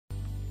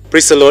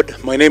Praise the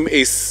Lord. My name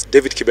is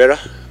David Kibera.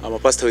 I'm a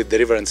pastor with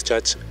Deliverance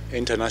Church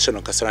International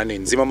Kasarani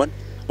in Zimmerman.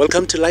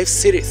 Welcome to Life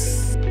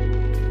Series.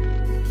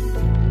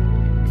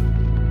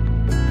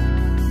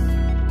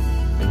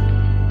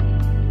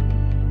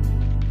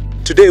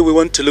 Today we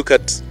want to look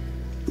at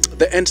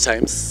the end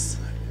times,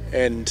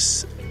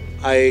 and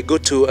I go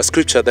to a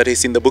scripture that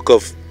is in the book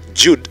of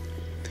Jude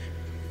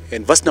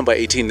in verse number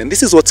 18, and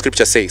this is what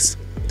scripture says.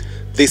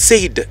 They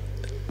said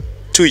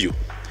to you,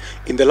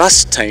 in the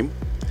last time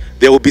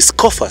there will be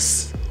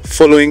scoffers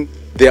following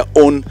their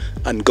own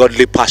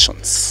ungodly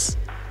passions.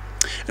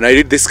 And I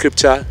read this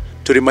scripture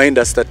to remind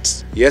us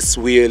that yes,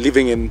 we are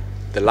living in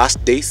the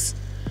last days.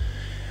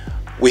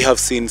 We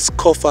have seen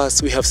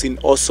scoffers, we have seen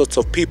all sorts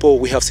of people,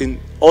 we have seen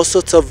all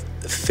sorts of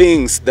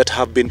things that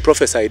have been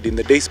prophesied in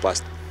the days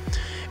past,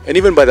 and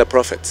even by the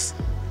prophets.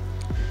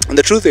 And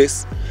the truth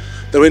is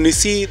that when we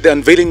see the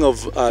unveiling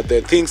of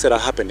the things that are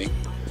happening,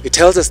 it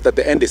tells us that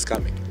the end is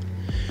coming.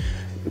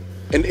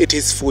 And it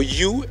is for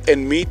you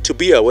and me to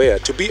be aware,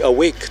 to be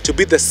awake, to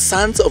be the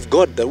sons of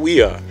God that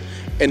we are,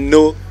 and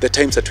know the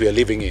times that we are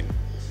living in.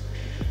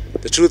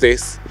 The truth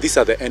is, these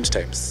are the end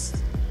times.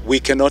 We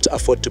cannot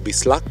afford to be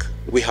slack.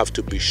 We have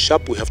to be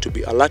sharp. We have to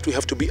be alert. We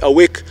have to be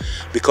awake,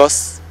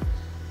 because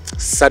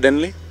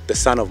suddenly the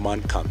Son of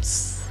Man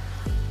comes.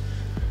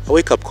 A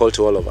wake-up call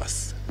to all of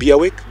us. Be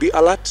awake, be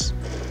alert.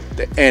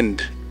 The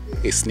end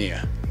is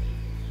near.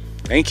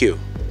 Thank you.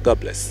 God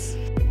bless.